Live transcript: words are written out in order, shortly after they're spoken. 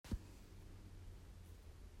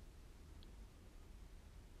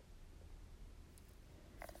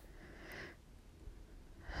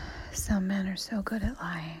Some men are so good at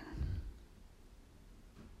lying.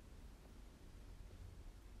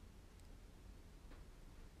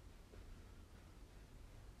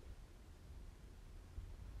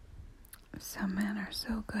 Some men are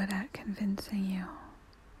so good at convincing you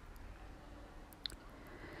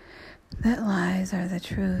that lies are the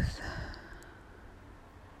truth.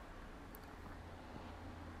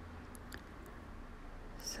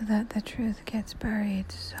 So that the truth gets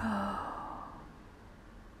buried so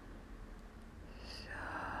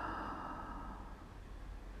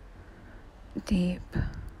deep.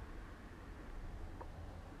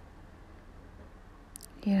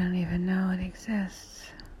 You don't even know it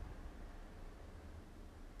exists.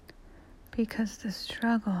 Because the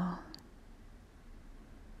struggle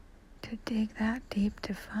to dig that deep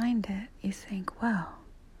to find it, you think, well,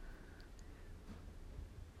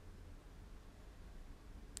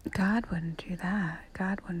 God wouldn't do that.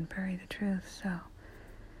 God wouldn't bury the truth, so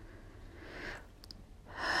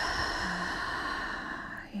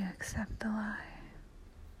you accept the lie.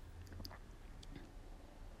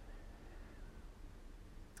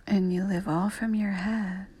 And you live all from your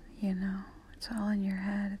head, you know. It's all in your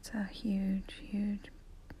head. It's a huge, huge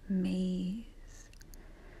maze.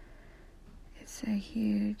 It's a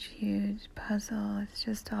huge, huge puzzle. It's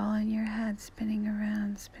just all in your head, spinning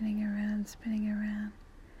around, spinning around, spinning around.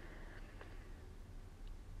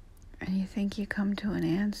 And you think you come to an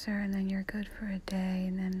answer, and then you're good for a day,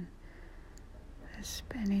 and then the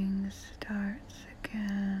spinning starts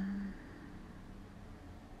again.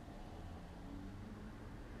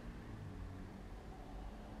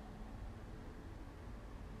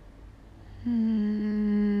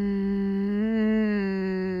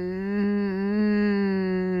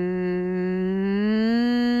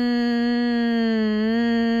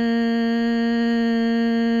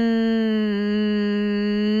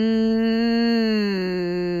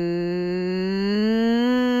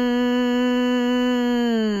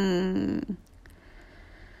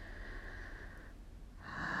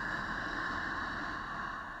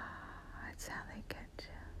 That's how they get you.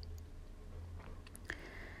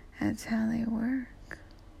 That's how they work.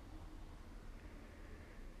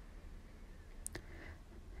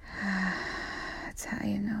 That's how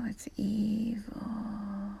you know it's evil,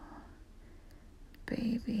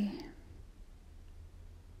 baby.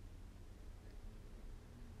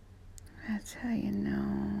 That's how you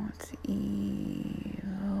know it's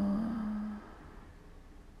evil.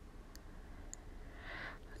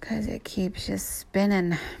 Because it keeps you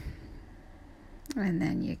spinning. And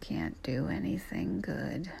then you can't do anything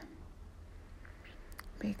good.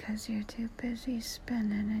 Because you're too busy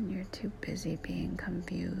spinning, and you're too busy being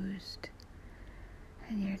confused.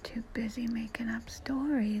 And you're too busy making up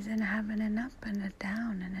stories and having an up and a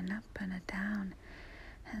down and an up and a down.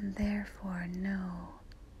 And therefore no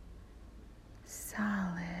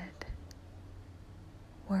solid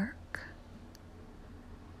work.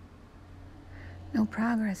 No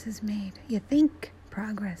progress is made. You think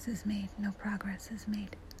progress is made. No progress is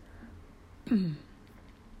made.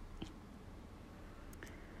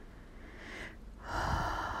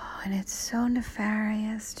 And it's so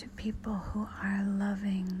nefarious to people who are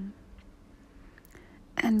loving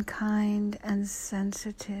and kind and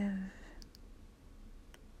sensitive.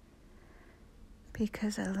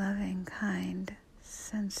 Because a loving, kind,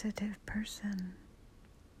 sensitive person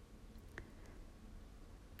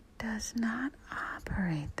does not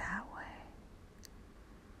operate that way.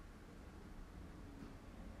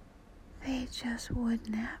 They just would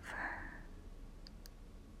never.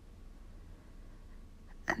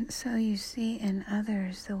 And so you see in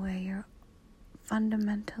others the way you're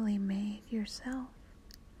fundamentally made yourself.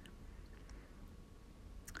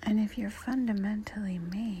 And if you're fundamentally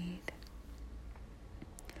made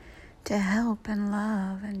to help and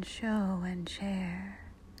love and show and share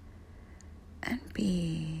and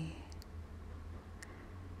be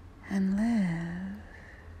and live,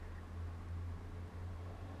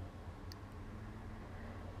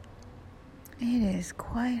 it is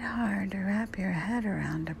quite hard to wrap your head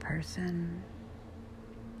around a person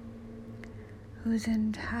whose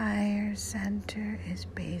entire center is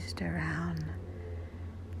based around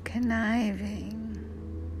conniving,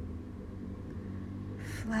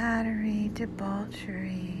 flattery,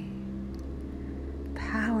 debauchery,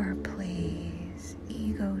 power plays,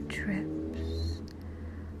 ego trips,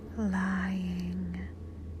 lying,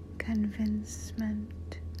 convincement.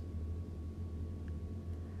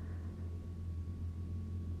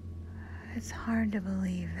 It's hard to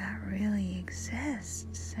believe that really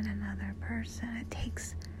exists in another person. It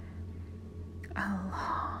takes a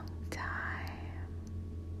long time.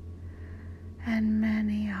 and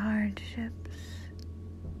many hardships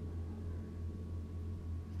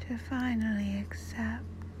to finally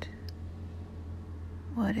accept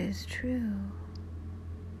what is true,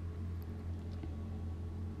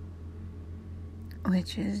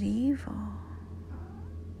 which is evil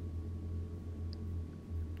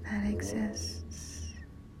that exists,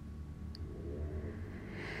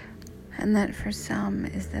 and that for some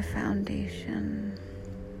is the foundation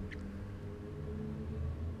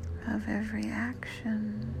of every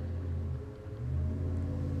action.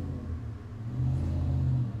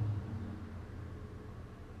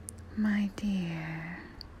 My dear,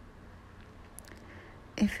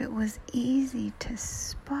 if it was easy to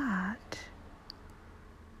spot,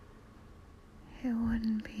 it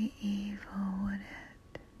wouldn't be evil, would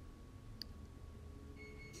it?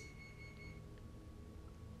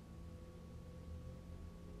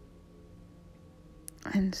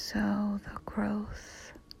 And so the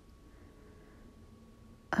growth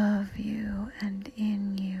of you and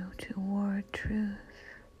in you toward truth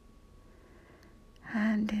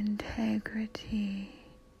and integrity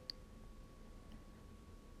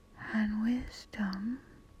and wisdom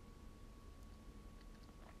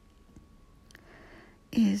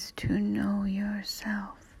is to know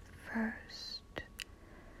yourself first,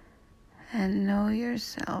 and know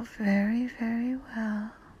yourself very, very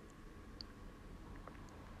well,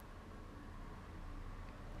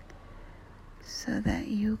 so that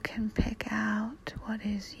you can pick out what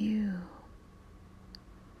is you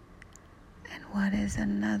and what is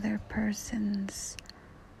another person's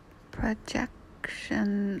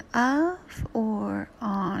projection of or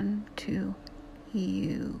onto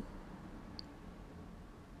you.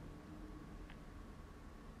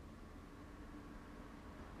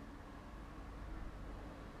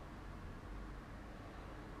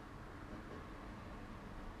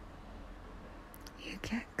 You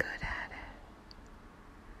get good at it.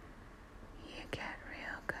 You get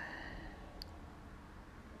real good.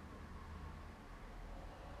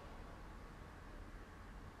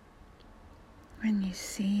 When you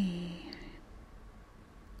see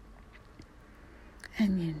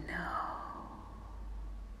and you know,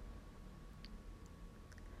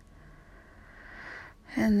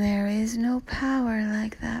 and there is no power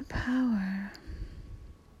like that power,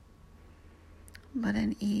 but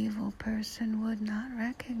an evil person would not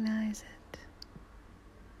recognize it.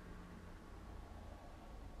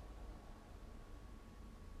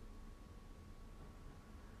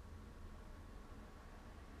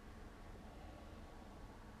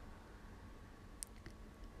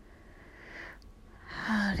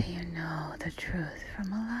 How do you know the truth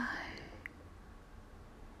from a lie?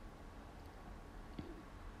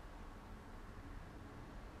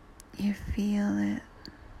 You feel it